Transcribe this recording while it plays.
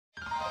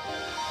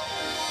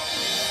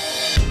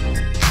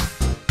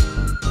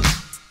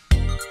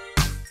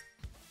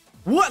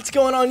What's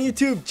going on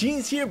YouTube?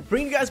 Gene's here,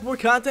 bringing you guys more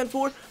content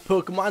for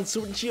Pokemon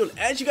Sword and Shield.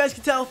 As you guys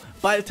can tell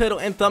by the title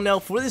and thumbnail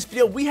for this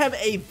video, we have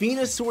a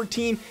Venusaur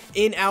team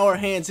in our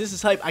hands. This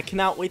is hype. I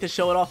cannot wait to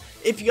show it off.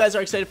 If you guys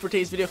are excited for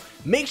today's video,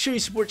 make sure you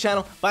support the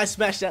channel by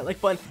smashing that like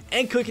button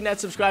and clicking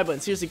that subscribe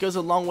button. Seriously, it goes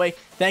a long way.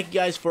 Thank you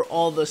guys for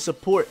all the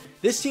support.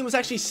 This team was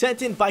actually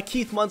sent in by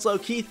Keith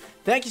Munslow. Keith,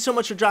 thank you so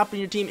much for dropping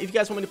your team. If you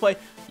guys want me to play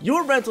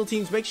your rental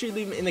teams, make sure you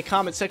leave them in the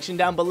comment section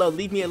down below.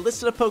 Leave me a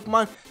list of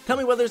Pokemon. Tell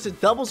me whether it's a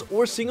doubles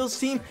or singles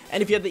team,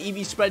 and if you have the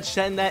EV spread,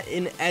 send that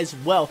in as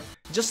well.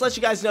 Just to let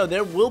you guys know,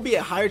 there will be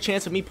a higher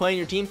chance of me playing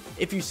your team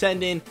if you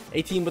send in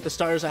a team with the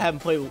starters I haven't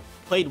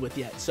played with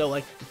yet. So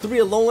like 3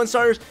 Alolan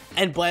starters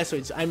and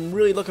Blastoids. I'm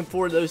really looking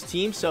forward to those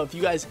teams. So if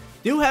you guys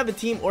do have a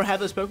team or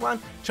have those Pokemon,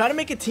 try to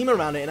make a team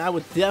around it, and I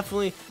would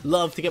definitely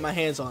love to get my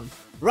hands on.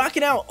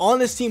 Rocking out on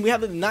this team, we have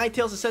the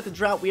Ninetales to set the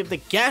Drought. We have the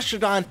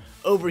Gastrodon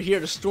over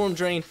here to Storm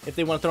Drain if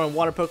they want to throw in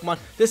water Pokemon.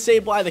 The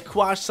Sableye, the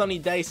Quash, Sunny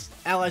Dice,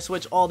 Ally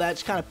Switch, all that.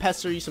 Just kind of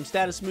pester you, some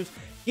status moves.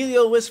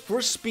 Heliolisk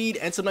for speed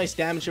and some nice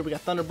damage here. We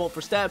got Thunderbolt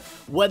for stab,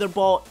 Weather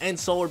Ball, and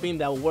Solar Beam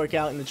that will work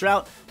out in the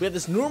Drought. We have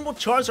this normal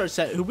Charizard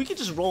set who we could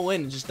just roll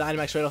in and just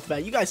Dynamax right off the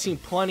bat. You guys seen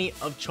plenty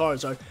of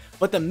Charizard.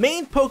 But the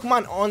main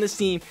Pokemon on this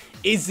team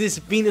is this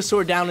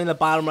Venusaur down in the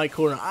bottom right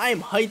corner. I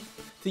am hyped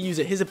to use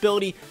it. His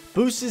ability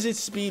boosts its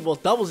speed, well,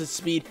 doubles its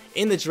speed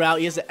in the Drought.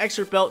 He has the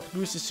Extra Belt to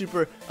boost his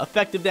super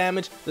effective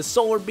damage, the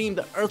Solar Beam,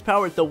 the Earth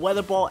Power, the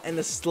Weather Ball, and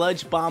the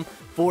Sludge Bomb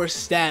for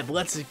stab.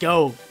 Let's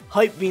go.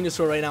 Hype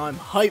Venusaur right now. I'm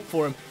hyped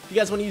for him. If you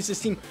guys want to use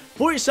this team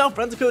for yourself,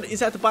 rental code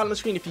is at the bottom of the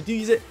screen. If you do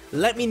use it,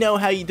 let me know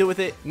how you do with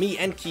it. Me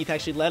and Keith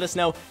actually let us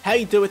know how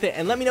you do with it,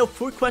 and let me know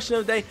for question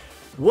of the day,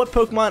 what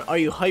Pokemon are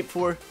you hyped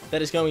for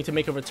that is going to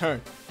make a return?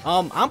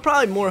 I'm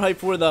probably more hyped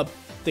for the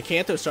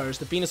Kanto starters,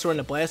 the Venusaur and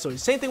the Blastoise.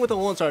 Same thing with the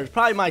Alolan starters.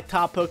 Probably my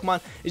top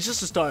Pokemon is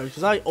just the starters,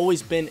 because I've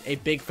always been a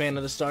big fan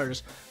of the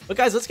starters. But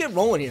guys, let's get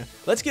rolling here.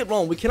 Let's get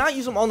rolling. We cannot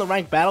use them on the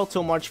ranked battle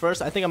till March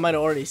 1st. I think I might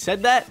have already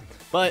said that,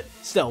 but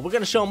still, we're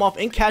going to show them off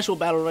in casual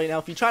battle right now.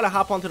 If you try to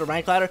hop onto the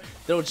rank ladder,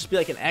 there will just be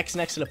like an X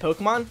next to the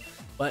Pokemon.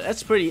 But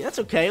that's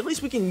okay. At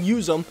least we can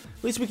use them.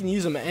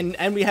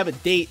 And we have a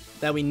date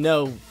that we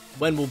know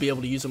when we'll be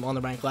able to use them on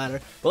the rank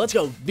ladder. But let's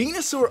go.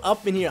 Venusaur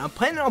up in here. I'm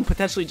planning on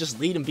potentially just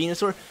leading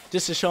Venusaur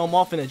just to show him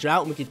off in the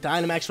Drought, and we can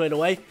Dynamax right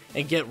away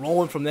and get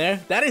rolling from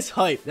there. That is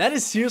hype. That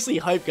is seriously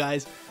hype,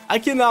 guys. I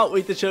cannot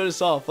wait to show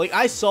this off. Like,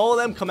 I saw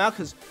them come out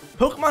because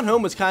Pokemon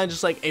Home was kind of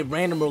just like a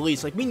random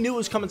release. Like, we knew it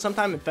was coming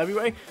sometime in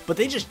February, but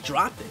they just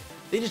dropped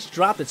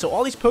it. So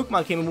all these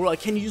Pokemon came and we're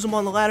like, can you use them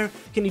on the ladder?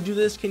 Can you do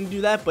this? Can you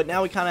do that? But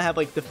now we kind of have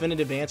like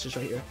definitive answers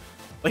right here.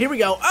 But here we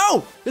go.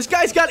 Oh, this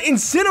guy's got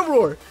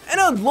Incineroar and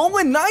a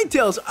Alolan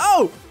Ninetales.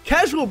 Oh,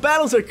 casual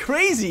battles are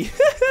crazy.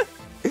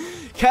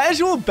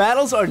 Casual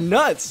battles are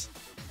nuts.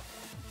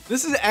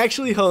 This is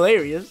actually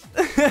hilarious.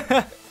 Look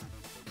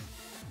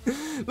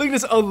at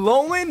this,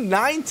 Alolan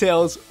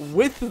Ninetales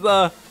with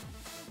the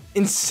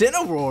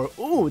Incineroar.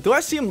 Ooh, do I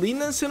see him leading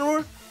the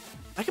Incineroar?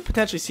 I could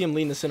potentially see him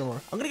leading the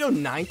Incineroar. I'm going to go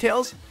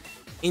Ninetales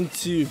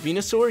into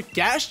Venusaur,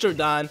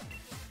 Gastrodon,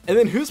 and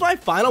then who's my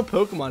final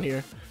Pokemon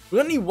here? We're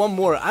going to need one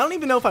more. I don't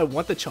even know if I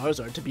want the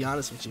Charizard, to be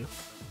honest with you.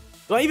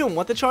 Do I even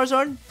want the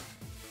Charizard?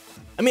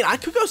 I mean, I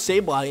could go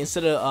Sableye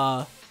instead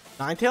of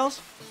Ninetales.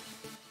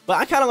 But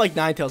I kind of like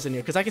Ninetales in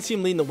here because I can see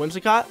him leading the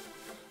Whimsicott.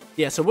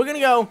 Yeah, so we're going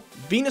to go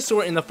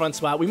Venusaur in the front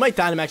spot. We might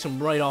Dynamax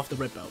him right off the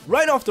Rippo.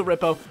 Right off the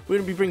Rippo. We're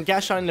going to be bringing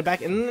Gastrodon in the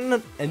back.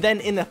 And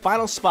then in the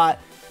final spot,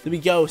 do we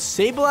go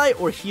Sableye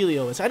or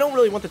Heliolisk? I don't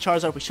really want the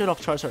Charizard. We showed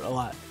off Charizard a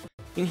lot.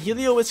 And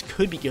Heliolisk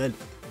could be good.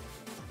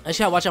 I just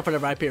gotta watch out for the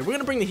Viper here. We're going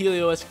to bring the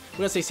Heliolisk. We're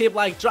going to say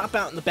Sableye, drop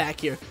out in the back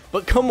here.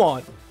 But come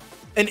on.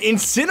 An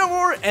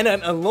Incineroar and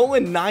an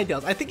Alolan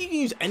Ninetales. I think you can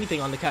use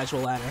anything on the casual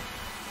ladder.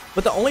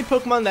 But the only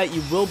Pokemon that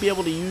you will be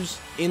able to use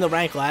in the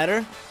rank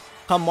ladder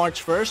come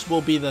March 1st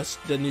will be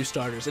the new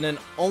starters. And then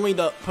only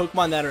the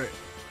Pokemon that are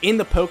in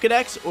the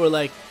Pokedex or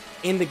like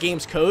in the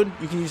game's code,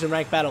 you can use in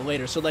rank battle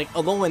later. So like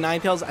Alolan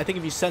Ninetales, I think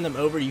if you send them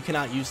over, you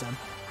cannot use them.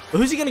 But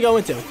who's he going to go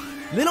into?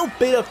 Little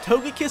bit of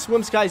Togekiss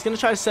Whimsicott. He's going to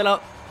try to set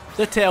up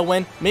the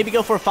Tailwind, maybe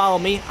go for a Follow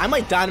Me. I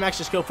might Dynamax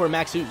just go for a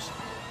Max Ooze.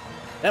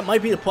 That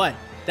might be the play.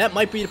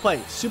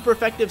 Super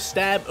effective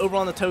stab over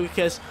on the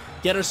Togekiss.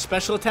 Get our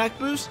special attack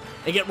boost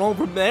and get rolling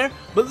from there.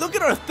 But look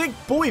at our thick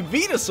boy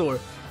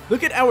Venusaur.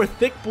 Look at our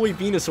thick boy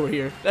Venusaur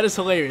here. That is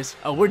hilarious.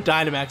 Oh, we're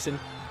Dynamaxing.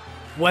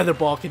 Weather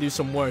Ball can do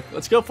some work.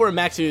 Let's go for a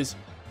Max Ooze.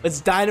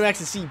 Let's Dynamax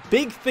and see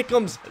Big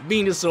Thickums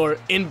Venusaur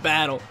in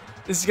battle.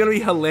 This is going to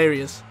be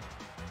hilarious.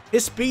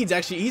 His speed's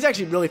he's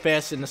actually really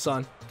fast in the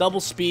sun. Double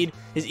speed.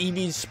 His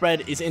EV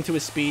spread is into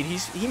his speed.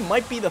 He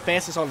might be the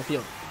fastest on the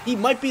field.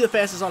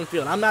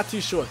 I'm not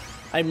too sure.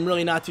 I'm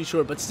really not too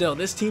sure, but still,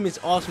 this team is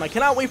awesome. I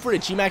cannot wait for the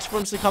G-Max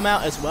forms to come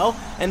out as well,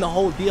 and the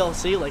whole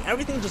DLC. Like,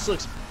 everything just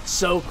looks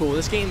so cool.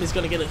 This game is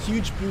going to get a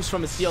huge boost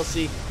from its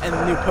DLC and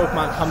the new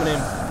Pokemon coming in.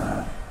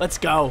 Let's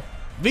go.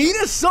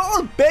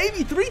 Venusaur,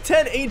 baby!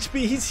 310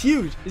 HP. He's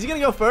huge. Is he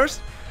going to go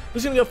first?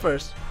 Who's going to go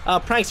first?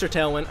 Prankster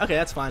Tailwind. Okay,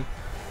 that's fine.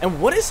 And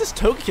what is this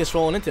Togekiss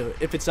rolling into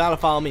if it's not a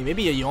Follow Me?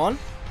 Maybe a Yawn?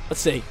 Let's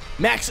see.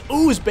 Max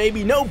Ooze,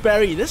 baby. No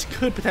berry. This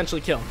could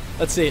potentially kill.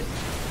 Let's see it.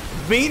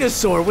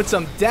 Venusaur with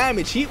some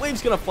damage. Heat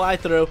Wave's going to fly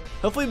through.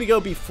 Hopefully we go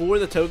before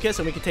the Togekiss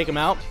and we can take him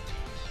out.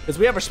 Because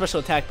we have our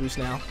special attack boost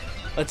now.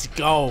 Let's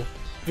go.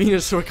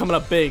 Venusaur coming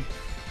up big.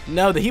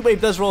 No, the Heat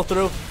Wave does roll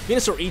through.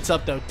 Venusaur eats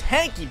up, though.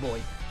 Tanky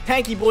boy.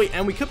 Tanky boy.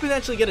 And we could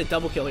potentially get a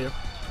double kill here.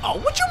 Oh,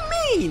 what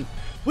you mean?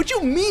 What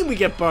you mean we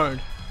get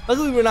burned?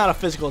 Luckily, we're not a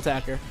physical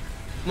attacker.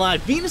 My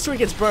Venusaur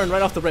gets burned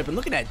right off the rip. And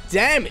look at that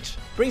damage.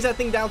 Brings that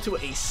thing down to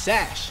a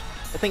sash.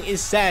 That thing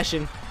is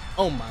sashing.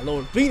 Oh, my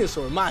lord.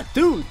 Venusaur, my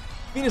dude.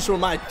 Venusaur,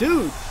 my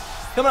dude.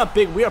 Coming up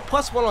big. We are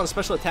 +1 on the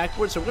special attack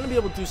board, so we're going to be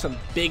able to do some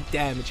big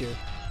damage here.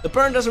 The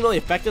burn doesn't really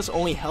affect us,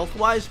 only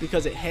health-wise,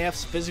 because it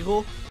halves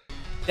physical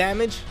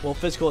damage. Well,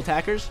 physical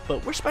attackers.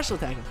 But we're special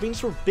attacking.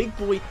 Venusaur, big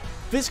boy,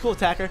 physical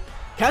attacker.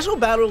 Casual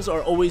battles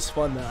are always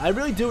fun, though. I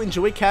really do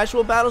enjoy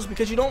casual battles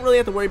because you don't really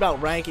have to worry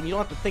about rank and you don't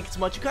have to think as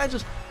much. You kind of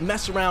just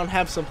mess around,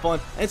 have some fun.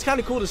 And it's kind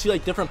of cool to see,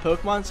 like, different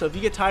Pokemon. So if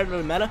you get tired of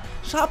the meta,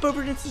 just hop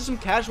over into some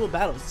casual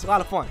battles. It's a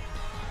lot of fun.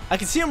 I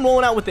can see him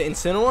rolling out with the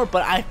Incineroar,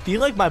 but I feel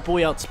like my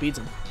boy outspeeds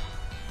him.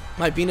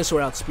 My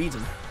Venusaur outspeeds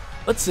him.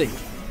 Let's see.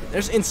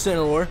 There's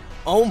Incineroar.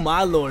 Oh,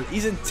 my lord.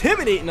 He's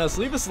intimidating us.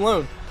 Leave us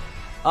alone.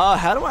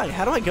 How do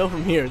I go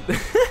from here?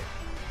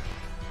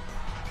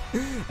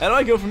 How do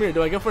I go from here?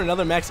 Do I go for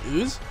another Max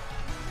Ooze?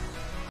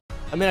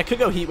 I mean, I could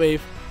go Heat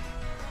Wave.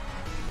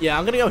 Yeah,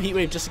 I'm gonna go Heat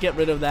Wave just to get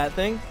rid of that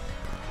thing.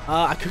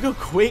 I could go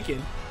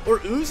Quaking. Or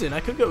Oozing. I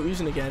could go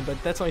Oozing again,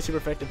 but that's only super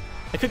effective.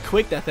 I could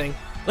Quake that thing.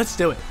 Let's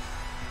do it.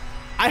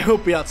 I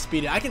hope we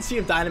outspeed it. I can see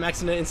him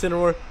Dynamaxing the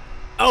Incineroar.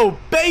 Oh,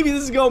 baby,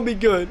 this is gonna be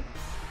good.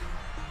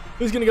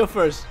 Who's gonna go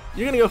first?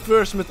 You're gonna go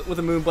first with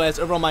a Moonblast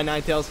over on my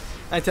Ninetales.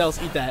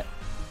 Ninetales, eat that.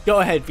 Go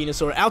ahead,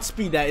 Venusaur.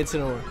 Outspeed that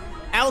Incineroar.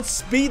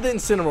 Outspeed the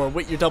Incineroar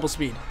with your double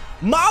speed.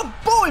 My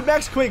boy,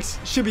 Max Quakes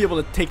should be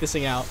able to take this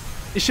thing out.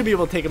 It should be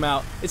able to take him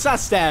out. It's not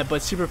stab,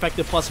 but super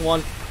effective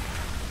 +1.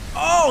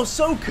 Oh,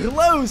 so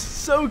close.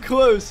 So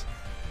close.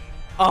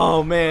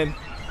 Oh, man.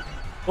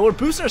 But we're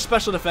boosting our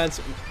special defense.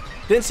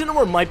 The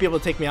Incineroar might be able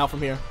to take me out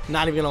from here.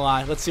 Not even gonna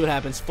lie. Let's see what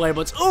happens. Flare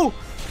Blitz. Ooh!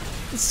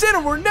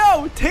 Incineroar,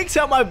 no! It takes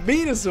out my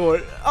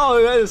Venusaur.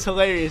 Oh, that is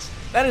hilarious.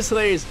 That is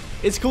hilarious.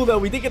 It's cool, though.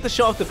 We did get to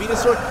show off the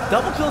Venusaur.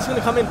 Double kill is going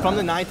to come in from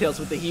the Ninetales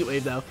with the Heat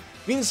Wave, though.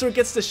 Venusaur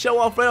gets to show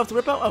off right off the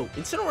rip. Oh,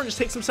 Incineroar just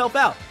takes himself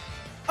out.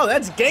 Oh,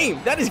 that's game.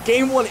 That is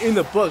game 1 in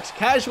the books.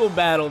 Casual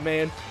battle,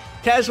 man.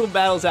 Casual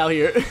battles out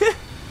here.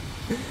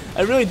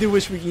 I really do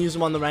wish we can use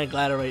them on the ranked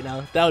ladder right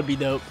now. That would be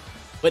dope.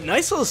 But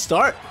nice little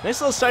start. Nice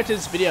little start to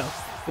this video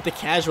with the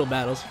casual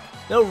battles.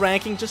 No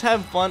ranking, just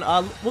having fun.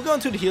 We'll go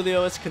into the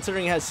Heliolisk,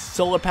 considering it has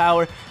solar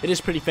power. It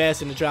is pretty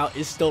fast, and the Drought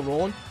is still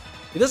rolling.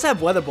 It does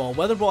have Weather Ball.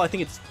 Weather Ball, I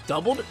think it's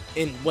doubled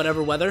in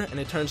whatever weather, and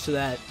it turns to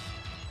that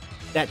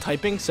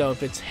typing. So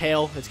if it's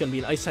hail, it's going to be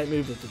an ice type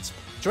move. If it's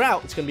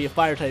drought, it's going to be a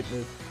fire type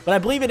move. But I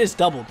believe it is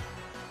doubled.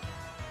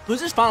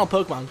 Who's his final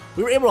Pokemon?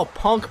 We were able to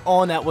punk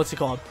on that, what's it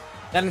called?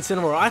 That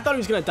Incineroar. I thought he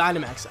was going to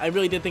Dynamax. I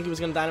really did think he was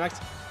going to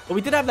Dynamax. But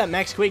we did have that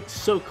Max Quake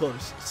so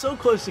close. So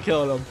close to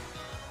killing him.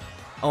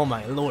 Oh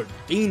my lord.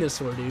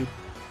 Venusaur, dude.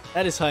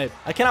 That is hype.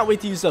 I cannot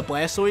wait to use the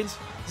Blastoids.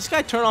 Does this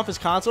guy turn off his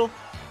console?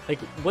 Like,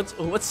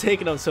 what's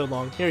taking him so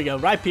long? Here we go.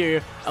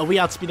 Rhyperior. We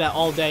outspeed that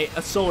all day.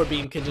 A Solar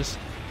Beam can just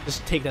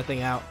take that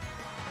thing out.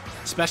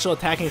 Special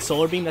attacking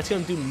Solar Beam. That's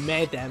going to do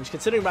mad damage.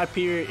 Considering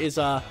Rhyperior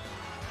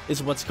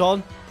is what's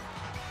called?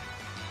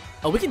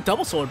 Oh, we can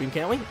double Solar Beam,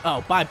 can't we?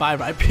 Oh, bye-bye,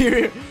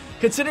 Rhyperior.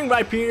 Considering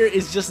Rhyperior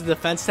is just a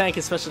defense tank,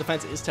 his special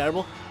defense is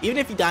terrible. Even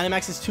if he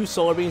Dynamaxes 2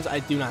 Solar Beams, I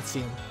do not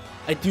see him.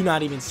 I do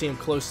not even see him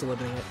close to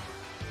limiting it.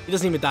 He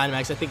doesn't even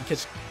Dynamax. I think he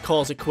just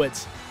calls it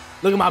quits.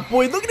 Look at my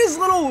boy. Look at his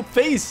little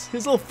face.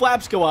 His little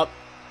flaps go up.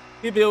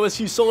 Give the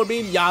OSU Solar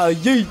Beam. Yeah,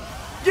 yeet.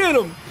 Get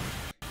him.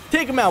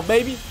 Take him out,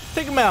 baby.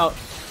 Take him out.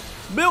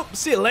 Milp,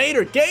 see you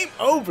later. Game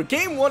over.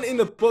 Game 1 in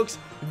the books.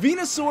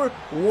 Venusaur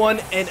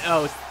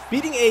 1-0.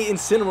 Beating a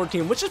Incineroar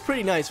team, which is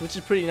pretty nice.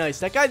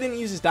 That guy didn't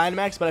use his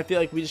Dynamax, but I feel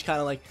like we just kind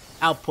of like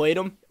outplayed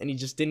him, and he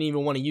just didn't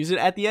even want to use it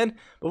at the end.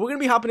 But we're going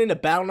to be hopping into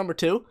battle number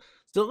 2.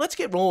 So let's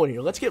get rolling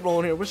here. We're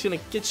just going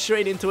to get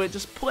straight into it.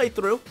 Just play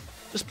through.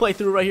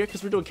 Right here,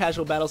 because we're doing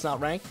casual battles,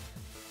 not ranked.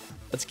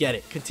 Let's get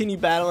it. Continue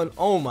battling.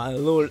 Oh my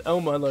lord. Oh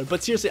my lord.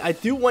 But seriously, I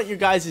do want your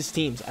guys'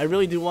 teams. I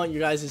really do want your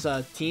guys'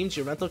 teams,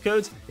 your rental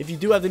codes. If you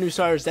do have the new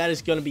starters, that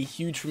is going to be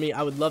huge for me.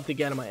 I would love to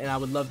get them, and I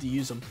would love to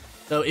use them.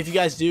 So if you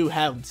guys do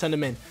have them, send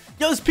them in.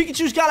 Yo, this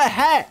Pikachu's got a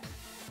hat.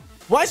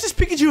 Why does this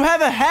Pikachu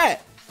have a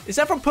hat? Is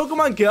that from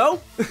Pokemon Go?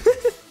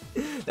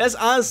 That's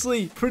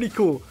honestly pretty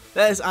cool.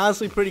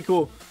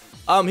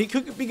 He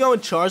could be going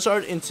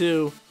Charizard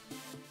into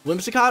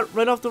Whimsicott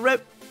right off the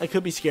rip. That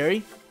could be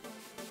scary.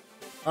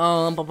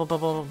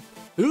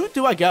 Who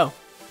do I go?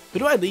 Who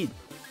do I lead?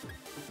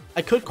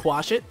 I could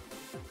Quash it.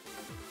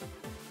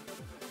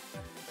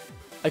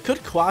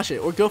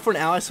 Or go for an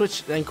ally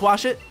switch, then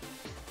Quash it.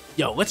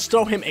 Yo, let's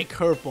throw him a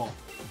curveball.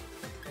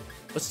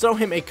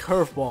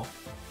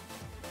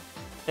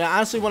 Yeah, I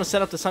honestly want to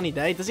set up the Sunny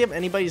Day. Does he have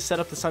anybody to set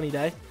up the Sunny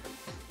Day?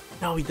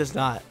 No, he does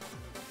not.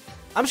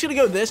 I'm just going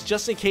to go this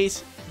just in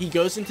case he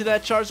goes into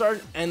that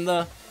Charizard and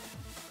the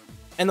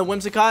and the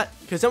Whimsicott,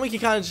 because then we can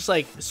kind of just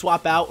like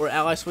swap out or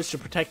ally switch to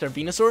protect our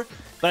Venusaur.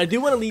 But I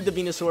do want to lead the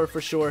Venusaur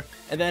for sure,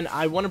 and then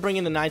I want to bring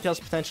in the Ninetales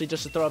potentially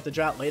just to throw up the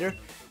Drought later.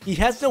 He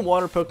has no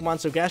water Pokemon,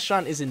 so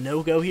Gastrodon is a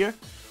no-go here.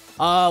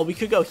 We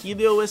could go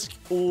Heliolisk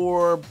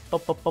or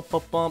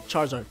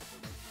Charizard.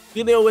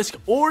 Heliolisk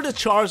or the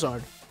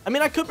Charizard. I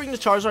mean, I could bring the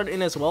Charizard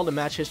in as well to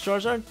match his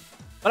Charizard,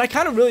 but I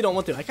kind of really don't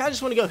want to. I kind of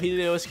just want to go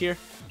Heliolisk here.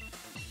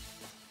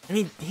 I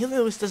mean,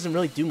 Heliolisk doesn't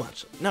really do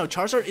much. No,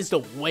 Charizard is the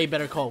way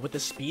better call with the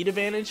speed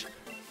advantage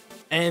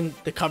and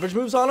the coverage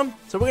moves on him.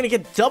 So we're going to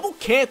get double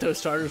Kanto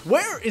starters.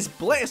 Where is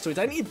Blastoise?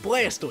 I need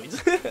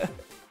Blastoise.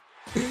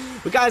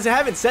 But guys, I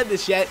haven't said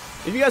this yet.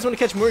 If you guys want to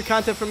catch more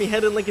content from me,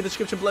 head to the link in the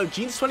description below.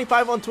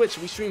 Genius25 on Twitch.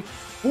 We stream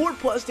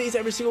 4+ days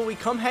every single week.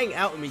 Come hang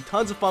out with me.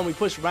 Tons of fun. We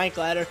push rank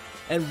ladder,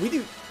 and we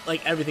do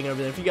like everything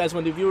over there. If you guys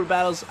want to do viewer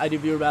battles, I do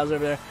viewer battles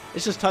over there.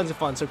 It's just tons of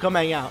fun, so come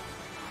hang out.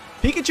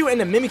 Pikachu and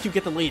the Mimikyu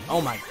get the lead.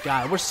 Oh my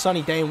god, we're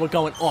Sunny Day and we're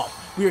going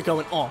off. We are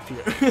going off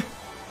here.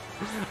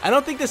 I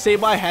don't think the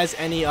Sableye has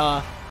any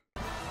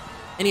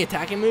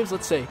attacking moves.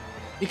 Let's see.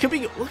 It could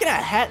be. Look at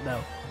that hat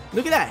though.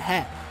 Look at that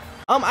hat.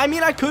 I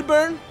mean, I could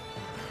burn.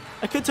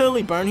 I could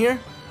totally burn here,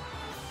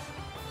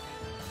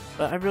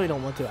 but I really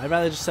don't want to. I'd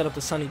rather just set up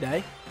the Sunny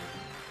Day.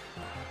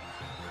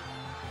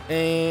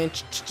 And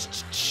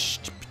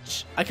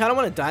I kind of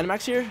want to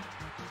Dynamax here.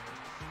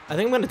 I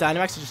think I'm going to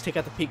Dynamax to just take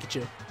out the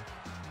Pikachu.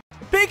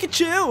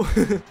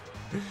 Pikachu!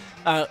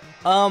 I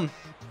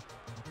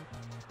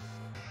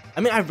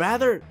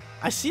mean,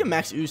 I see a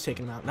Max Ooze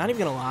taking him out. Not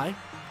even gonna lie.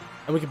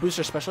 And we can boost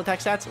our special attack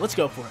stats. Let's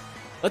go for it.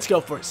 Let's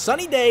go for it.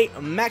 Sunny Day,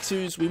 Max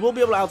Ooze. We will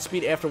be able to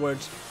outspeed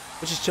afterwards,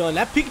 which is chilling.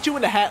 That Pikachu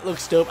with the hat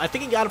looks dope. I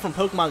think he got it from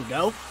Pokemon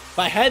Go. If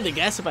I had to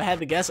guess,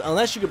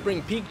 unless you could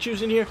bring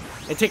Pikachus in here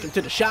and take them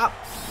to the shop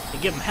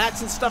and give them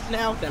hats and stuff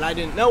now that I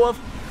didn't know of,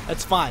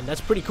 that's fine.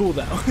 That's pretty cool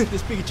though.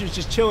 This Pikachu's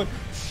just chilling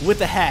with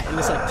the hat, and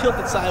it's like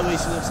tilted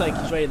sideways. He looks like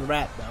he's ready to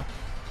rap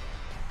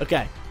though.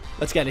 Okay,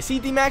 let's get it. Is he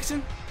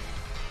D-maxing?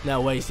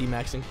 No way he's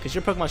D-maxing, because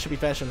your Pokemon should be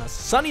faster than us.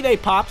 Sunny Day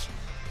pops.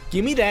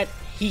 Give me that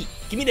heat.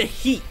 Give me the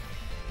heat.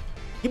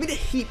 Give me the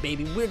heat,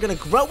 baby. We're gonna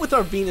grow with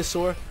our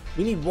Venusaur.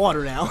 We need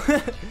water now.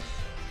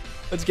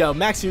 Let's go.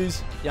 Max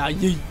Ooze. Yeah,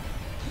 you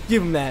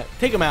give him that.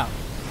 Take him out.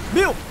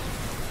 Milk.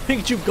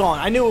 Pikachu gone.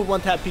 I knew it would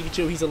one-tap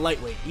Pikachu. He's a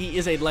lightweight. He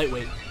is a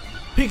lightweight.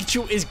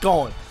 Pikachu is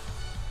gone.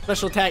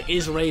 Special attack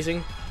is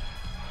raising.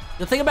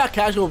 The thing about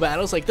casual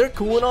battles, like, they're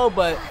cool and all,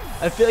 but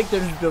I feel like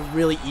they're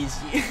really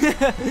easy.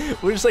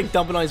 We're just, like,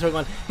 dumping on his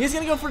Pokemon. He's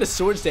gonna go for the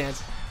Swords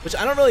Dance, which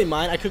I don't really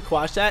mind. I could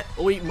Quash that.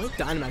 Oh, wait, might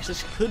Dynamax.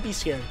 This could be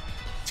scary.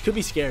 This could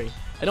be scary.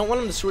 I don't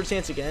want him to Swords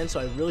Dance again, so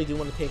I really do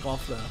want to take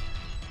off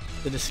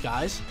the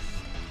Disguise.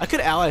 I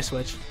could Ally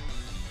Switch.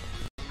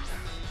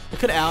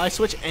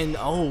 And,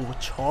 oh,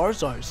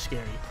 Charizard is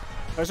scary.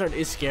 Charizard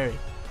is scary.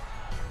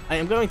 I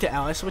am going to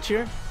Ally Switch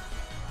here.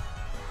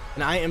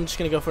 And I am just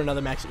going to go for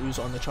another Max Ooze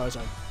on the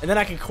Charizard. And then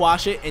I can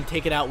Quash it and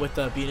take it out with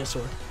the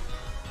Venusaur.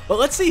 But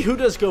let's see who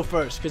does go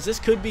first, because this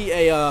could be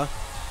a,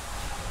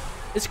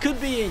 this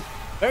could be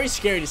very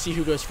scary to see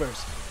who goes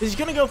first. He's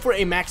going to go for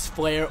a Max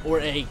Flare or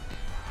a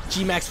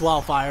G-Max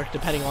Wildfire,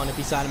 depending on if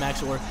he's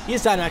Dynamax or he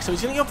is Dynamax. So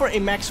he's going to go for a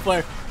Max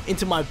Flare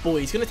into my boy.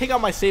 He's going to take out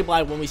my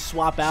Sableye when we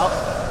swap out,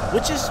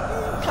 which is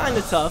kind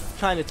of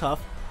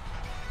tough.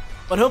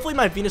 But hopefully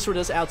my Venusaur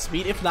does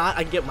outspeed. If not,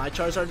 I can get my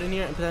Charizard in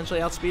here and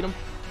potentially outspeed him.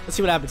 Let's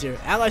see what happens here.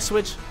 Ally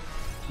Switch.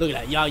 Look at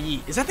that. Ya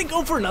Yeet. Is that thing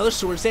going for another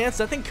Swords Dance?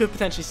 That thing could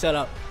potentially set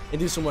up and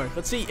do some work.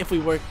 Let's see if we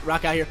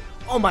rock out here.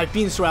 Oh, my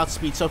Venusaur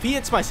outspeed. So if he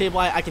hits my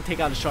Sableye, I can take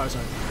out his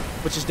Charizard,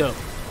 which is dope.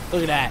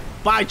 Look at that.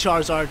 Bye,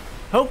 Charizard.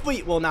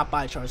 Hopefully, well, not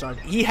bye, Charizard.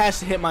 He has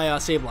to hit my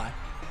Sableye.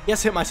 He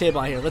has to hit my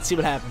Sableye here. Let's see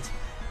what happens.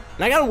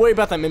 And I gotta worry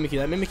about that Mimikyu.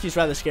 That Mimikyu's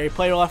rather scary.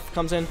 Player Off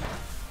comes in.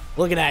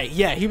 Look at that.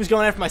 Yeah, he was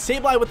going after my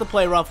Sableye with the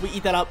Player Off. We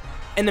eat that up.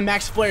 And the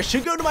Max Flare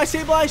should go to my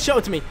Sableye. Show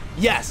it to me.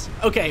 Yes.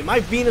 Okay, my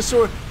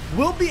Venusaur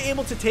will be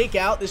able to take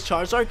out this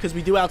Charizard because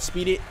we do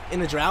outspeed it in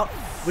the Drought,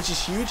 which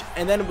is huge.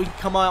 And then we can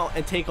come out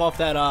and take off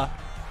that,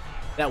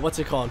 what's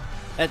it called?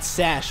 That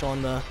Sash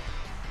on the...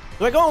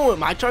 Do I go on with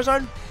my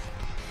Charizard?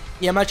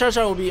 Yeah, my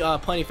Charizard will be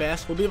plenty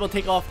fast. We'll be able to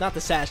take off, not the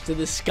Sash, the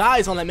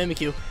Disguise on that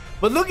Mimikyu.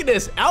 But look at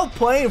this.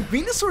 Outplaying.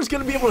 Venusaur is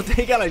going to be able to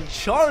take out a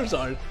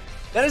Charizard.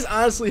 That is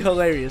honestly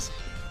hilarious.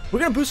 We're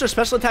going to boost our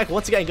special attack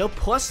once again. Go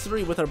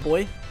 +3 with our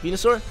boy,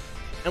 Venusaur.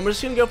 And we're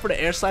just going to go for the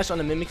Air Slash on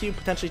the Mimikyu.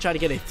 Potentially try to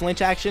get a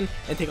flinch action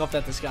and take off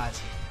that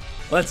Disguise.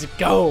 Let's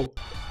go.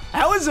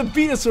 How is a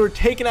Venusaur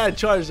taking out a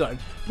Charizard?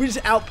 We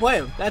just outplay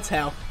him. That's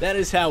how. That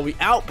is how. We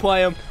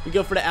outplay him. We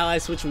go for the Ally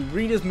Switch. We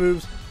read his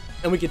moves.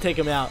 And we can take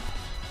him out.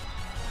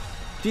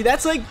 Dude,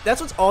 that's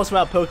what's awesome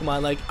about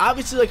Pokemon. Like,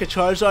 obviously, like, a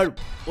Charizard,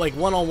 like,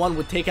 one-on-one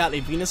would take out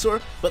a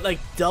Venusaur. But, like,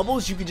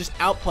 doubles, you could just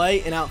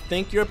outplay and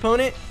outthink your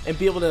opponent and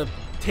be able to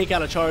take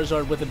out a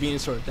Charizard with a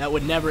Venusaur. That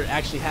would never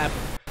actually happen.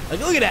 Like,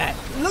 look at that.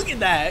 Look at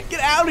that.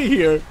 Get out of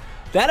here.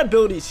 That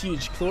ability is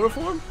huge.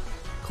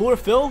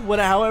 Chlorophyll,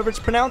 however it's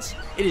pronounced.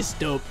 It is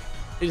dope.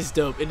 It is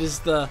dope. It is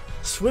the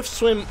Swift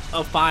Swim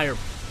of Fire.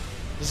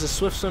 This is a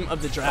swift swim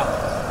of the Drought.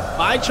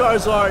 Bye,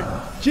 Charizard.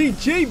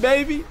 GG,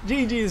 baby.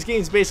 GG. This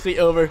game's basically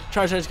over.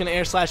 Charizard's going to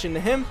air slash into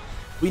him.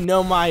 We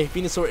know my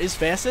Venusaur is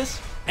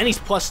fastest. And he's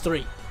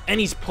 +3. And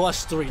he's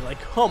 +3. Like,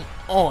 come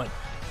on.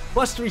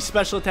 +3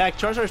 special attack.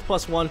 Charizard's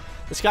 +1.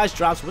 This guy's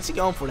drops. What's he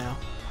going for now?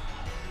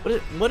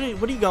 What are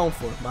you going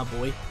for, my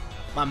boy?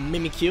 My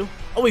Mimikyu.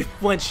 Oh, he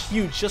flinched.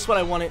 Huge. Just what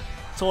I wanted.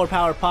 Solar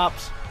power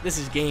pops. This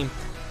is game.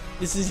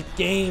 This is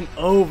game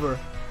over.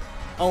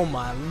 Oh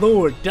my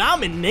lord.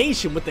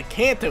 Domination with the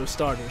Kanto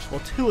starters. Well,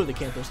 2 of the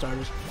Kanto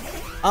starters.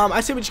 I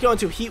say we just go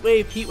into Heat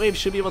Wave. Heat Wave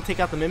should be able to take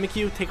out the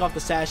Mimikyu, take off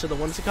the sash of the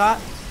Whimsicott.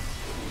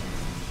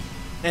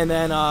 And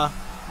then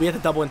we have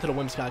to double into the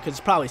Whimsicott because it's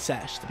probably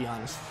sash, to be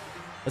honest.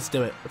 Let's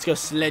do it. Let's go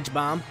Sludge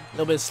Bomb. A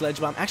little bit of Sludge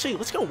Bomb. Actually,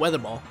 let's go Weather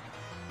Ball.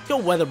 Let's go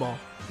Weather Ball.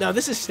 No,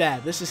 this is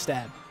Stab. This is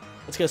Stab.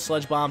 Let's go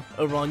Sludge Bomb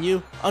over on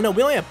you. Oh no,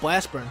 we only have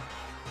Blast Burn.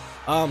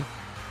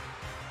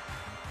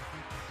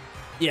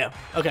 Yeah,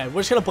 okay, we're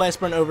just gonna Blast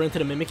Burn over into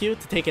the Mimikyu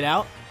to take it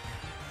out.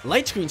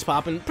 Light Screen's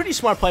popping. Pretty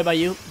smart play by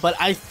you, but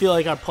I feel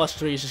like our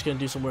 +3 is just gonna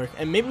do some work.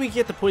 And maybe we can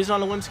get the poison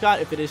on the Whimsicott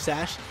if it is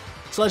sash.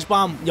 Sludge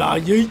Bomb. Yeah,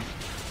 yeet.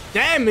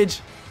 Damage.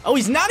 Oh,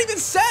 he's not even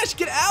sash.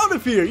 Get out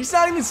of here. He's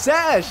not even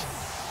sash.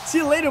 See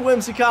you later,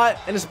 Whimsicott.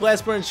 And this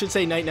Blast Burn should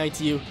say night-night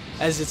to you,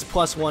 as it's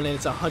 +1 and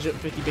it's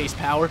 150 base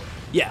power.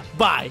 Yeah,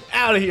 bye.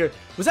 Out of here.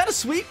 Was that a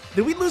sweep?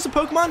 Did we lose a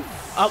Pokemon?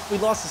 Oh, we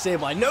lost the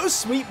Sableye. No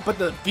sweep, but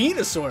the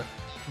Venusaur.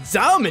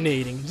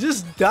 Dominating.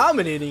 Just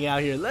dominating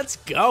out here. Let's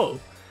go.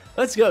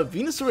 Let's go.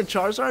 Venusaur and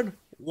Charizard.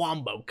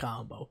 Wombo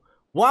combo.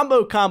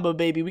 Wombo combo,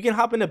 baby. We can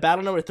hop into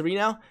battle number 3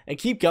 now and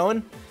keep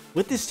going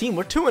with this team.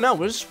 We're 2-0.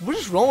 We're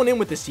just rolling in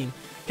with this team.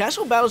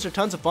 Casual battles are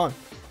tons of fun.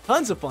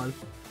 Tons of fun.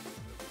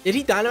 Did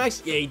he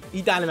Dynamax? Yeah,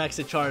 he Dynamaxed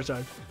the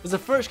Charizard. It was the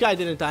first guy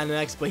didn't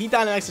Dynamax, but he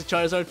Dynamaxed the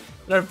Charizard,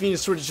 and our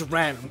Venusaur just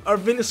ran him. Our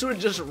Venusaur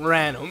just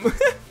ran him.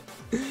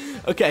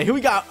 Okay, here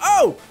we go.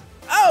 Oh!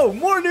 Oh!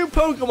 More new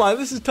Pokemon.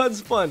 This is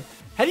tons of fun.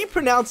 How do you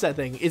pronounce that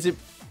thing? Is it...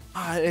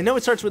 I know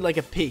it starts with like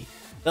a P.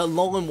 The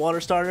Alolan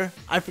Water Starter.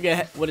 I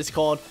forget what it's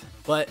called,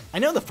 but I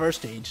know the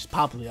first stage is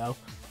Poplio.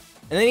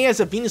 And then he has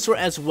a Venusaur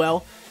as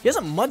well. He has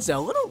a Mudzel. A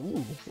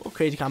little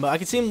crazy combo. I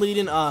can see him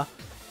leading... I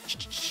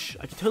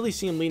can totally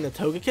see him leading a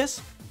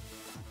Togekiss.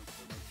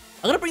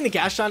 I'm going to bring the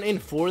Gastrodon in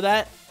for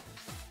that.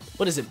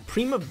 What is it?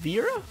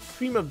 Primavera?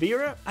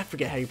 Primavera? I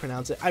forget how you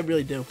pronounce it. I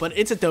really do. But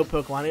it's a dope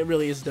Pokemon. It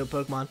really is a dope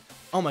Pokemon.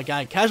 Oh my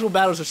god. Casual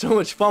battles are so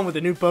much fun with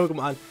the new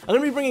Pokemon. I'm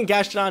going to be bringing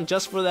Gastrodon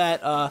just for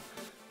that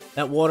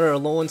that Water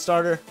Alolan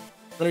starter.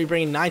 I'm going to be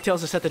bringing Ninetales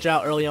to set the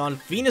drought early on.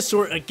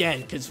 Venusaur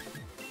again, because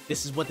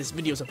this is what this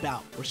video is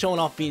about. We're showing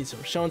off Venusaur.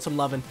 We're showing some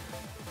loving.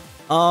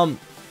 How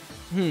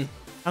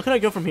can I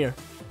go from here?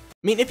 I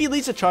mean, if he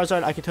leads a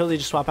Charizard, I could totally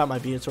just swap out my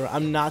Venusaur.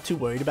 I'm not too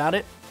worried about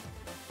it.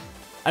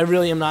 I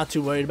really am not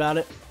too worried about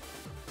it.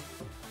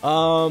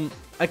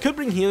 I could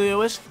bring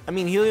Heliolisk. I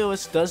mean,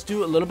 Heliolisk does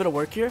do a little bit of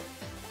work here.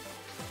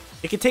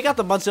 It can take out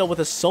the Mudzel with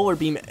a Solar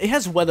Beam. It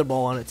has Weather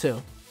Ball on it,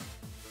 too.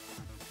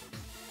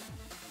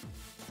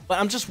 But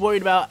I'm just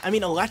worried about... I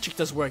mean, Electric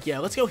does work. Yeah,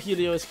 let's go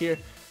Heliolisk here.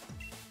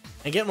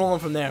 And get rolling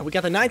from there. We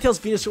got the Ninetales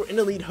Venusaur in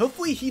the lead.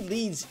 Hopefully, he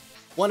leads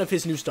one of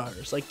his new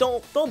starters. Like,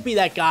 don't be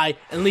that guy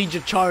and lead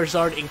your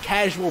Charizard in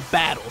casual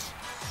battles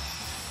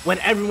when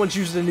everyone's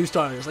using the new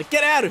starters. Like,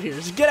 get out of here.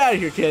 Just get out of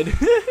here, kid.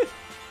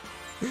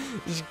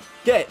 Just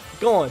get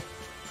going.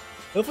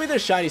 Hopefully they're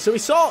shiny. So we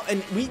saw,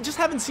 and we just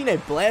haven't seen a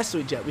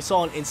Blastoise yet. We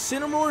saw an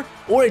Incineroar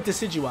or a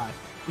Decidueye.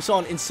 We saw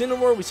an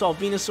Incineroar. We saw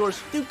Venusaur.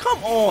 Dude,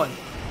 come on.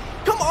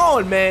 Come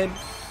on, man.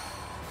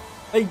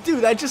 Like,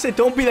 dude, I just said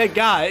don't be that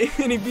guy.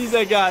 And he beats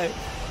that guy.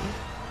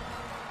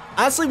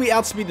 Honestly, we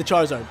outspeed the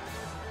Charizard.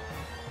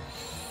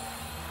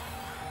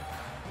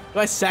 Do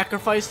I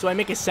sacrifice? Do I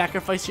make a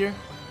sacrifice here?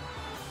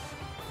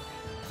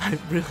 I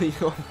really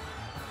don't.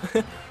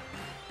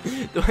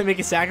 Do I make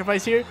a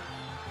sacrifice here?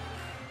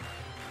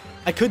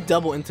 I could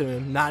double into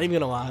him, not even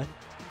gonna lie.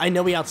 I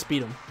know we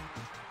outspeed him.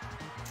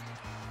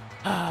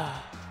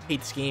 Hate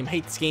this game,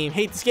 hate this game,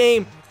 hate this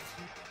game.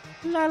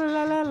 La la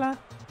la la la.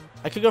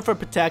 I could go for a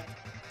Protect.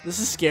 This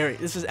is scary.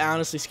 This is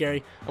honestly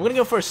scary. I'm gonna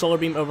go for a Solar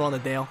Beam over on the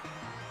Dale.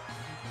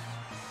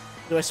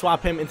 Do I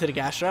swap him into the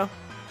Gastro?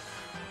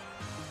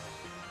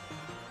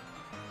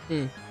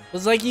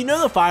 It's like, you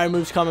know the fire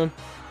move's coming.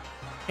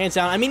 Hands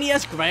down. I mean, he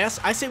has Grass.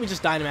 I say we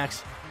just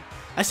Dynamax.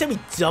 I say we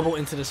double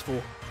into this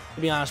fool.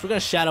 To be honest, we're gonna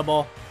Shadow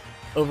Ball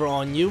over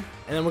on you,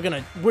 and then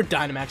we're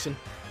Dynamaxing.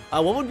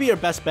 What would be our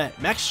best bet?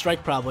 Max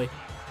Strike probably.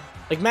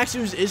 Like Max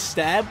Ooze is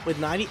Stab with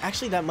 90.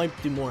 Actually, that might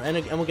do more,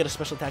 and we'll get a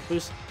special attack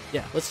boost.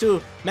 Yeah, let's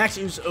do Max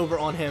Ooze over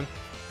on him.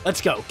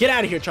 Let's go. Get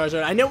out of here,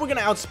 Charizard. I know we're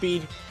gonna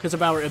outspeed because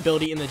of our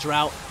ability in the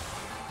Drought,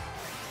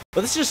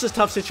 but this is just a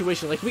tough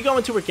situation. Like, we go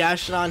into a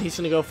Gastrodon, he's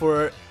gonna go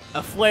for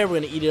a Flare,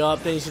 we're gonna eat it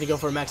up, then he's gonna go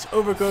for a Max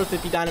Overgrowth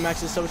if he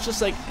Dynamaxes, so it's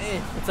just like,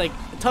 it's like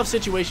a tough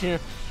situation here.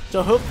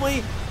 So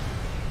hopefully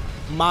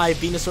my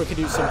Venusaur can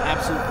do some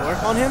absolute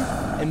work on him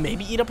and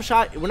maybe eat up a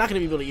shot. We're not gonna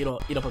be able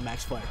to eat up a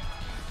Max Flare.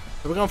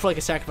 So we're going for like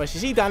a sacrifice.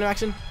 Is he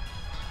Dynamaxing?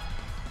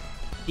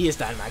 He is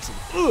Dynamaxing.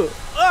 Ooh,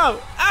 oh,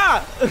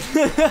 ah!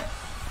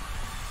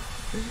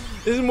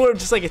 This is more of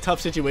just like a tough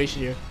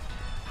situation here.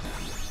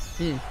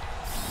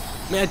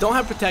 Man, I don't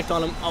have Protect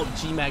on him. Oh,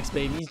 G-Max,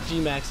 baby. He's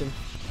G-Maxing.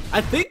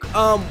 I think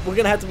we're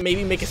gonna have to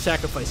maybe make a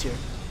sacrifice here.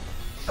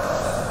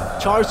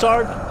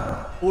 Charizard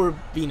or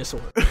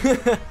Venusaur.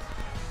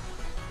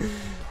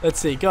 Let's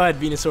see. Go ahead,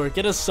 Venusaur.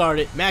 Get us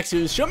started. Max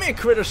Ooze. Show me a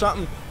crit or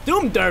something. Do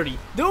him dirty.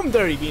 Do him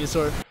dirty,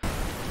 Venusaur.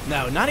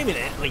 No, not even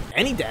like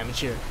any damage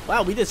here.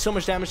 Wow, we did so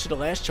much damage to the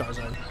last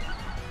Charizard.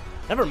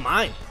 Never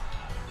mind.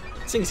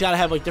 This thing's gotta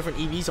have like different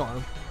EVs on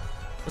him.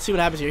 Let's see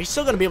what happens here. He's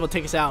still gonna be able to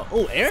take us out.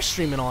 Oh,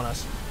 Airstreaming on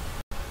us.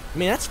 I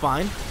mean, that's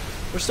fine.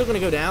 We're still gonna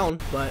go down,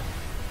 but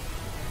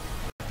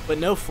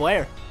no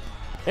flare.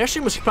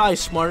 Airstream was probably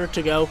smarter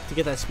to go to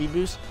get that speed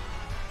boost.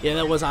 Yeah,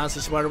 that was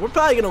honestly smarter. We're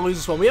probably gonna lose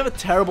this one. We have a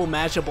terrible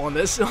matchup on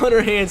this on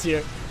our hands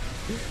here.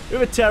 We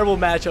have a terrible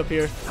matchup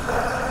here.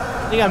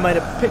 I think I might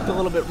have picked a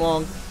little bit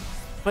wrong,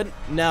 but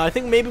no, I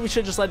think maybe we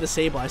should just let the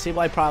Sableye.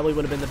 Sableye probably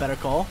would have been the better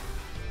call.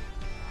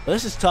 But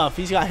this is tough.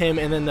 He's got him,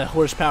 and then the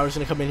horsepower is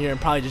gonna come in here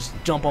and probably just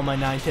jump on my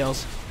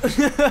Ninetales.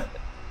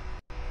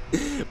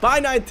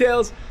 Bye,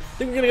 Ninetales.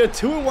 I think we're gonna go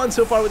 2-1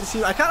 so far with this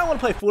team. I kind of want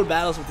to play 4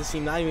 battles with this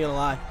team. Not even gonna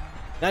lie.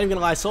 Not even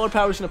gonna lie. Solar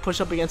Power is gonna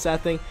push up against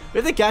that thing. We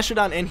have the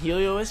Gastrodon and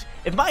Heliolisk.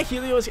 If my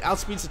Heliolisk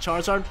outspeeds the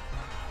Charizard,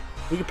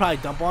 we could probably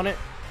dump on it.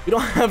 We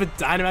don't have a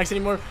Dynamax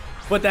anymore,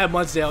 but that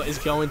Mudsdale is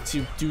going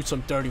to do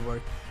some dirty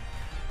work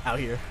out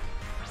here.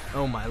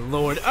 Oh my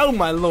lord. Oh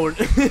my lord.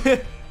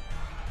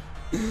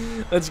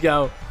 Let's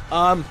go.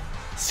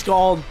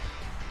 Scald.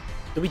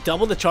 Did we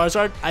double the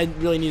Charizard? I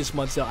really need this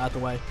Mudsdale out the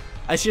way.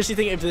 I seriously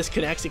think if this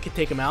connects, it could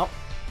take him out.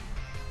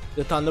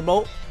 The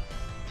Thunderbolt.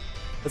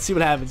 Let's see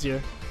what happens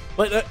here.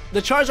 But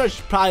the Charizard's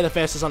probably the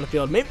fastest on the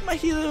field. Maybe my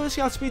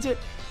Heliolisk outspeeds it,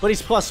 but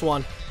he's +1,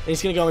 and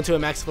he's gonna go into a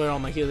max flare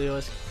on my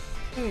Heliolisk.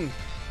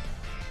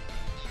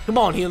 Come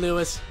on,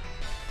 Heliolisk.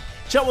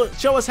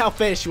 Show us how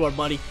fast you are,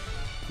 buddy.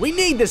 We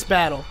need this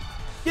battle.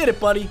 Get it,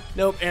 buddy.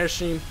 Nope,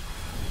 Airstream.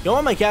 Go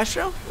on my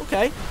Gastro?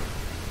 Okay.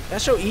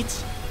 Gastro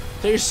eats.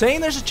 So you're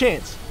saying there's a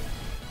chance.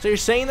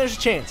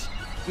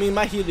 I mean,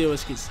 my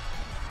Heliolisk is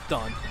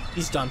done.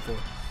 He's done for.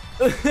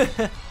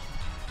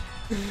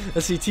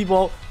 Let's see,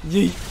 T-Bolt.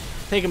 Yeet.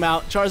 Take him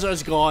out.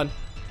 Charizard's gone.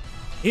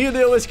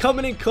 Heliolisk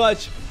coming in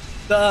clutch.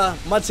 The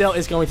Mudsdale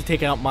is going to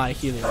take out my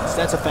Heliolisk.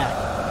 That's a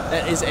fact.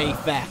 That is a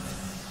fact.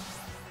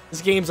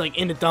 This game's like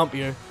in the dump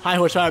here. High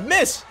horsepower.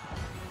 Miss!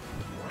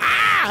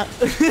 Ah!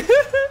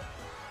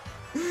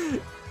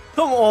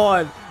 Come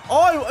on.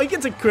 He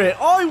gets a crit.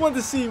 All I wanted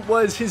to see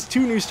was his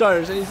 2 new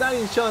starters, and he's not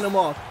even showing them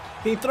off.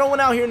 Can you throw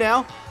one out here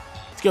now?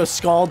 Let's go,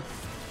 Scald.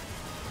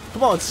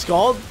 Come on,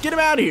 Scald. Get him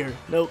out of here.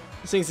 Nope.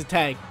 This thing's a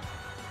tag.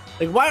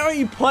 Like, why aren't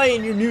you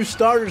playing your new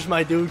starters,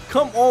 my dude?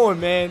 Come on,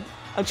 man.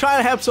 I'm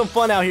trying to have some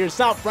fun out here. It's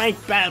not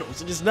ranked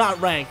battles. It is not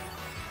ranked.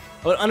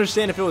 I would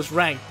understand if it was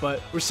ranked,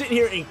 but we're sitting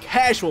here in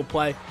casual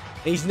play,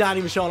 and he's not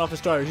even showing off his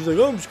starters. He's like,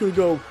 oh, I'm just going to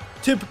go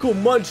typical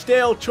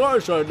Mudsdale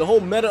Charizard, the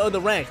whole meta of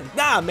the rank. Like,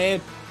 nah, man.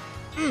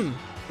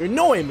 You're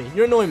annoying me.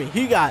 You're annoying me.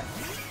 He got...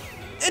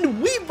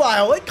 And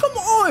Weavile. Like, come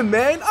on,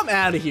 man. I'm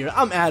out of here.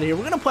 We're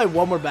going to play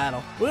one more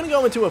battle. We're going to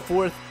go into a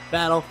 4th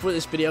battle for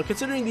this video.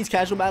 Considering these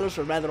casual battles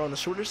are rather on the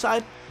shorter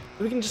side,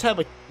 we can just have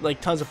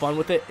like tons of fun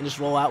with it and just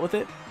roll out with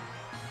it.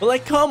 But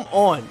like, come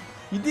on.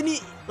 You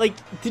didn't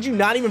did you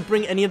not even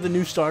bring any of the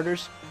new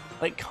starters?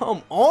 Like,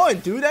 come on,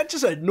 dude. That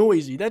just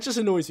annoys me.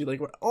 Like,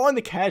 we're on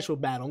the casual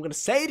battle. I'm going to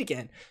say it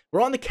again.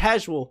 We're on the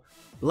casual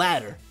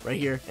ladder right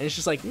here. And it's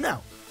just like, no.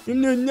 You're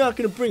not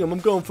going to bring them. I'm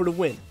going for the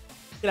win.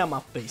 Get out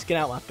my face. Get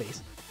out my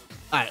face.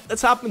 Alright,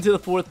 let's hop into the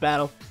 4th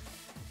battle.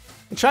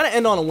 I'm trying to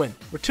end on a win.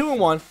 We're 2-1.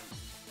 Let's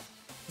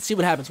see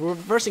what happens. We're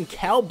reversing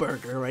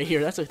Cowburger right here.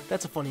 That's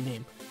a funny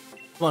name.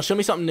 Come on, show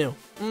me something new.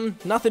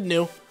 Nothing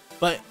new.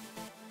 But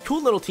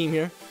cool little team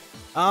here.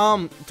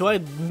 Do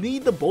I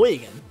lead the boy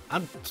again?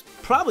 I'm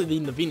probably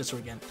leading the Venusaur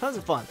again. Tons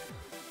of fun.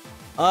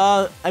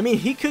 I mean,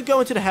 he could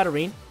go into the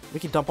Hatterene. We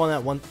can dump on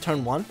that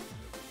turn 1.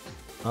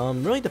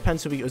 Really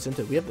depends who he goes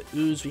into. We have the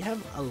Ooze. We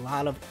have a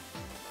lot of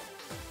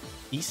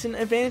decent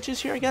advantages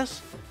here, I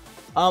guess.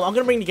 I'm going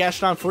to bring the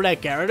Gastrodon for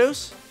that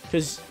Gyarados,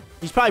 because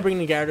he's probably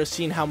bringing the Gyarados,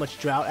 seeing how much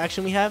Drought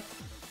action we have.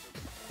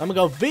 I'm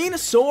going to go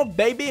Venusaur,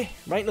 baby.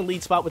 Right in the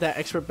lead spot with that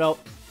Expert Belt.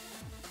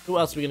 Who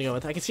else are we going to go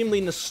with? I can see him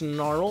leading the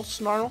Snarl,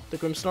 the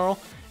Grimmsnarl,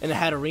 and the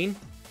Hatterene.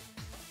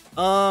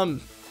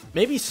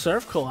 Maybe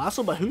Surf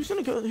Colossal, but who's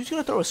going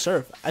to throw a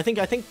Surf? I think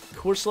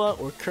Corsola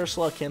or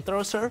Cursula can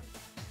throw a Surf.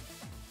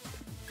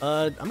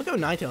 I'm going to go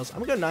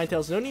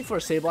Ninetales. No need for a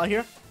Sableye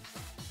here.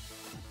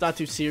 Not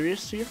too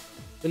serious here.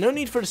 But no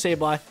need for the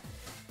Sableye.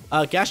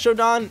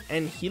 Gastrodon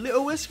and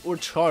Heliolisk or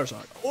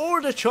Charizard.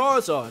 Or the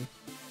Charizard.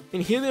 I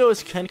mean,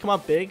 Heliolisk can come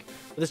up big,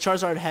 but the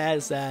Charizard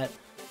has that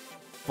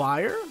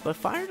Fire, but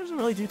Fire doesn't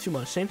really do too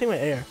much. Same thing with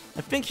Air.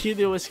 I think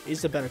Heliolisk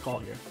is the better call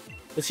here.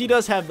 Because he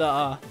does have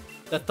the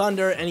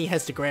Thunder, and he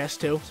has the Grass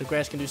too. So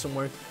Grass can do some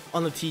work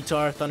on the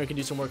T-Tar. Thunder can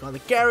do some work on the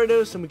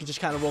Gyarados, and we can just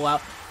kind of roll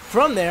out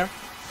from there.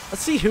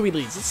 Let's see who he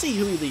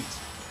leads.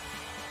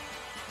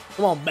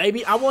 Come on,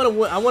 baby. I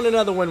want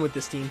another win with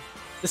this team.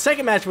 The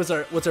second match was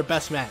our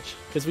best match,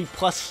 because we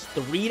plus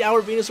 3'd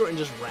our Venusaur and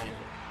just ran it.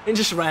 and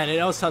just ran it.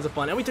 That was tons of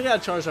fun. And we took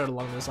out Charizard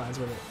along those lines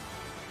with it.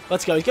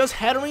 Let's go. He goes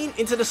Hatterene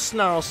into the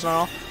Snarl.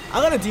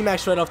 I'm going to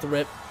D-Max right off the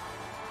rip.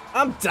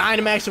 I'm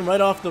Dynamaxing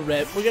right off the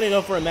rip. We're going to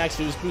go for a Max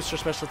Boost, booster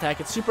special attack.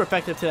 It's super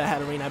effective to the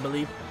Hatterene, I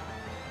believe.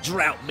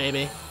 Drought,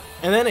 baby.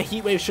 And then a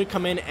Heat Wave should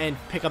come in and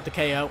pick up the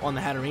KO on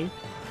the Hatterene.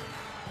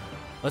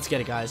 Let's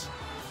get it, guys.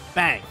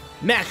 Bang.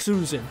 Max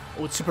oozing.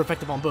 Oh, it's super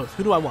effective on both.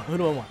 Who do I want?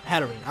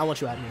 Hatterene. I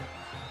want you out of here.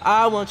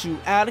 I want you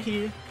out of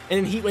here. And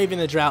then Heat Wave in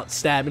the Drought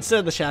stab instead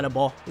of the Shadow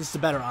Ball. This is the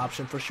better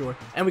option for sure.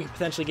 And we can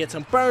potentially get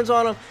some burns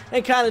on him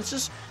and kind of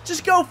just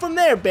go from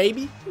there,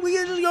 baby. We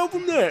can just go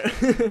from there.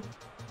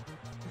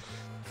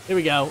 Here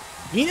we go.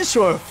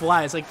 Venusaur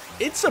flies. Like,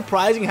 it's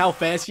surprising how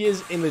fast he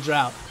is in the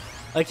Drought.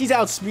 Like, he's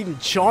outspeeding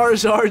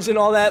Charizards and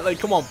all that. Like,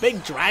 come on,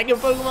 big dragon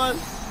Pokemon.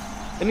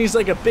 And he's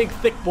like a big,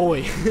 thick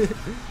boy.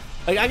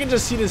 Like, I can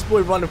just see this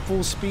boy running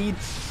full speed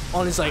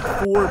on his, like, 4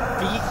 feet.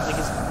 Like,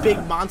 his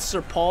big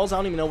monster paws. I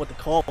don't even know what to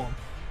call him.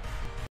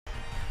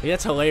 Like,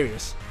 that's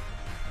hilarious.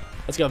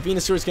 Let's go.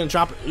 Venusaur's going to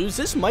drop Ooze.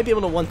 This might be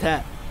able to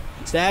one-tap.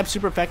 Stab,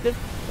 super effective.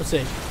 Let's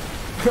see.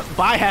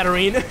 Bye,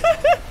 Hatterene.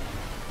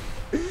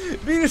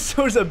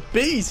 Venusaur's a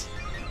beast.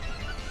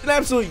 An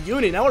absolute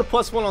unit. Now we're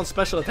 +1 on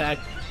special attack.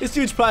 This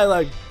dude's probably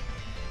like,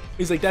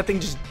 he's like, that thing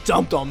just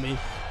dumped on me.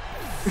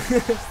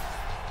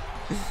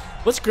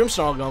 What's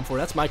Grimmsnarl going for?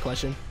 That's my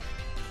question.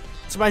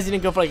 I'm surprised he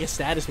didn't go for like a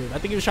status move. I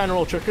think he was trying to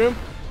roll Trick Room.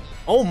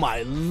 Oh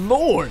my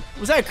lord.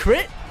 Was that a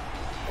crit?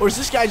 Or is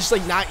this guy just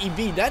like not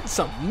EV? That's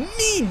some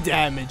mean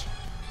damage.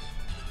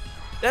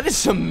 That is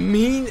some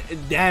mean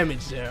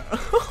damage there.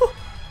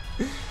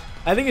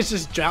 I think it's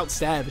just Drought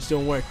Stab. It's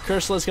doing work.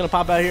 Cursela's gonna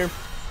pop out here.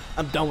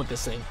 I'm done with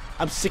this thing.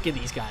 I'm sick of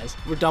these guys.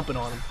 We're dumping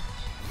on them.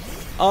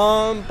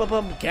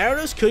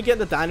 Gyarados could get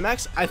the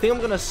Dynamax. I think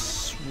I'm gonna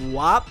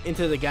swap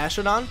into the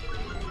Gastrodon.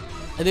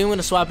 I think I'm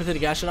gonna swap into the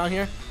Gastrodon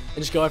here and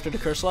just go after the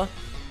Cursela.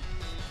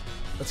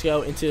 Let's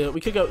go into.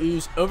 We could go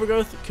Ooze.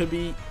 Overgrowth could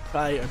be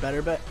probably a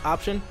better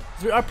option.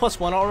 We are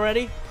 +1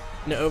 already,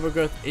 and the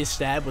Overgrowth is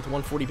Stab with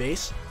 140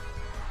 base.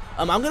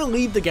 I'm gonna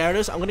leave the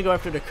Gyarados. I'm gonna go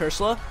after the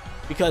Cursela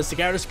because the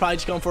Gyarados is probably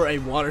just going for a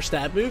Water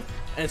Stab move,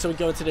 and so we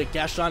go into the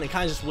Gastrodon and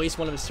kind of just waste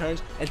one of his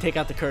turns and take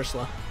out the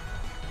Cursela.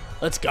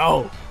 Let's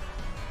go.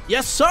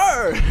 Yes,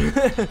 sir!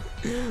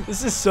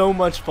 This is so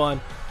much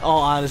fun. All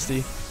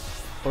honesty.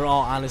 Or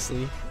all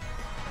honestly.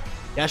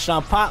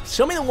 Gastrodon pops.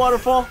 Show me the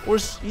waterfall. Or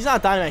he's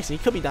not Dynamaxing. He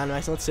could be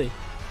Dynamaxing. Let's see.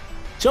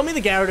 Show me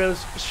the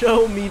Gyarados.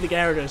 Show me the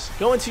Gyarados.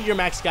 Go into your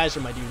Max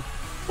Geyser, my dude.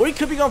 Or he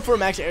could be going for a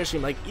Max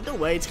Airstream. Like, either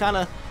way, it's kind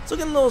of... It's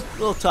looking a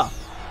little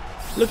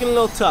tough. Looking a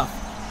little tough.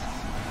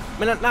 I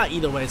mean, not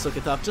either way it's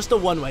looking tough. Just the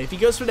one way. If he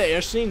goes for the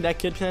Airstream, that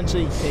could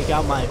potentially take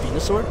out my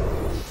Venusaur.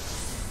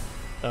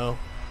 Oh.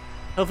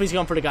 Hopefully he's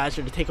going for the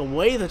Geyser to take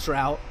away the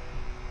Drought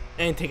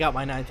and take out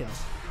my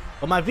Ninetales.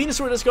 But my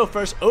Venusaur does go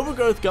first.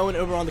 Overgrowth going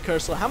over on the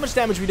Cursela. How much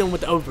damage are we doing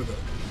with the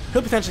Overgrowth?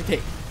 Could potentially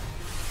take.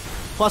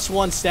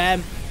 +1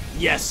 stab.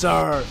 Yes,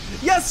 sir.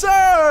 Yes,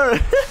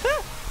 sir.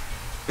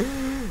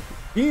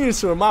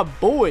 Venusaur, my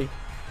boy.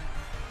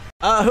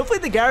 Hopefully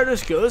the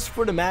Gyarados goes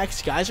for the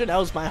Max Geyser. That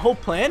was my whole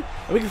plan.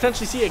 And we can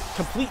potentially see a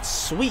complete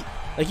sweep.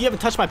 Like, you haven't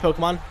touched my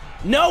Pokemon.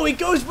 No, he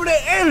goes for the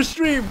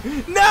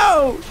Airstream.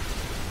 No.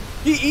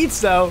 He eats,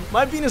 though.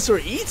 My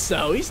Venusaur eats,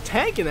 though. He's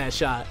tanking that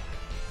shot.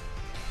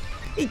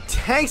 He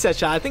tanks that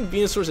shot. I think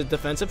Venusaur's a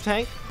defensive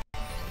tank.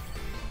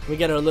 We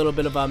get a little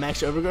bit of a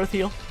Max Overgrowth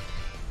heal.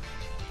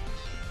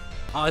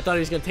 Oh, I thought he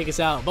was going to take us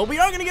out. But we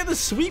are going to get the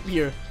sweep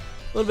here.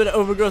 A little bit of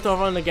Overgrowth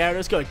over on the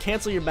Gyarados. Go ahead,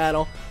 cancel your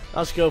battle.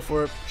 I'll just go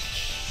for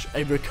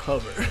a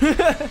recover.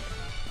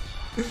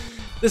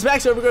 This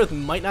Max Overgrowth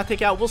might not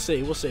take out. We'll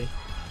see. We'll see.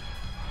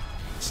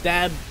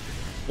 Stab.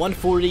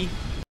 140.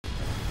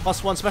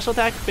 +1 special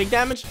attack. Big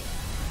damage.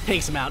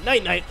 Takes him out.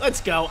 Night-night.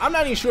 Let's go. I'm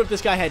not even sure if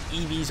this guy had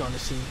EVs on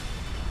his team.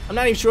 I'm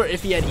not even sure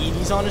if he had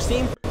EVs on his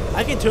team.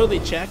 I can totally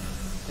check.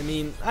 I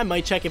mean, I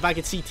might check if I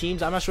could see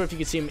teams. I'm not sure if you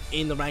could see him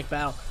in the ranked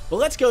battle. But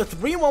let's go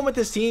 3-1 with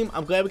this team.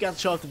 I'm glad we got to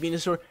show off the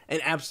Venusaur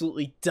and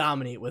absolutely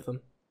dominate with him.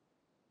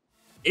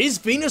 Is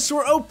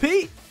Venusaur OP?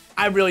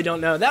 I really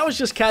don't know. That was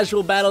just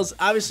casual battles.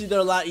 Obviously, they're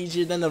a lot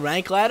easier than the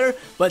rank ladder,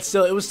 but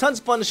still, it was tons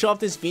of fun to show off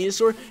this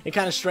Venusaur and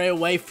kind of stray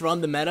away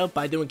from the meta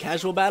by doing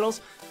casual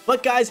battles.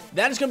 But guys,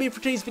 that is going to be it for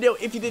today's video.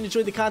 If you did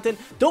enjoy the content,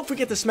 don't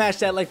forget to smash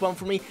that like button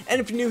for me.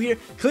 And if you're new here,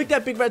 click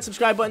that big red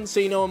subscribe button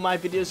so you know when my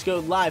videos go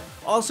live.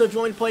 Also, if you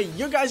want to play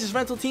your guys'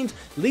 rental teams,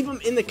 leave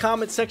them in the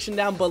comment section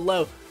down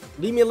below.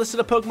 Leave me a list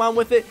of the Pokemon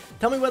with it.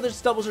 Tell me whether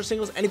it's doubles or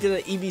singles. Anything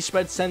that EV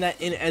spreads, send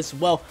that in as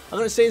well. I'm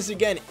going to say this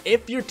again.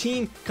 If your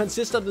team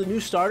consists of the new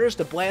starters,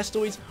 the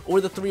Blastoids, or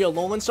the 3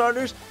 Alolan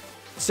starters,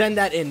 send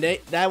that in.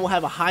 That will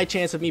have a high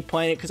chance of me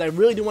playing it because I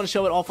really do want to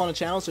show it off on the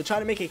channel. So try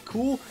to make a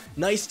cool,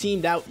 nice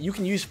team that you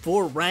can use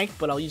for ranked,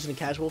 but I'll use it in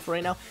casual for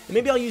right now. And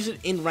maybe I'll use it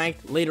in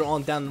ranked later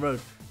on down the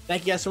road.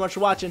 Thank you guys so much for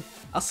watching.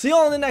 I'll see you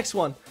all in the next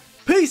one.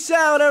 Peace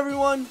out,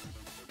 everyone.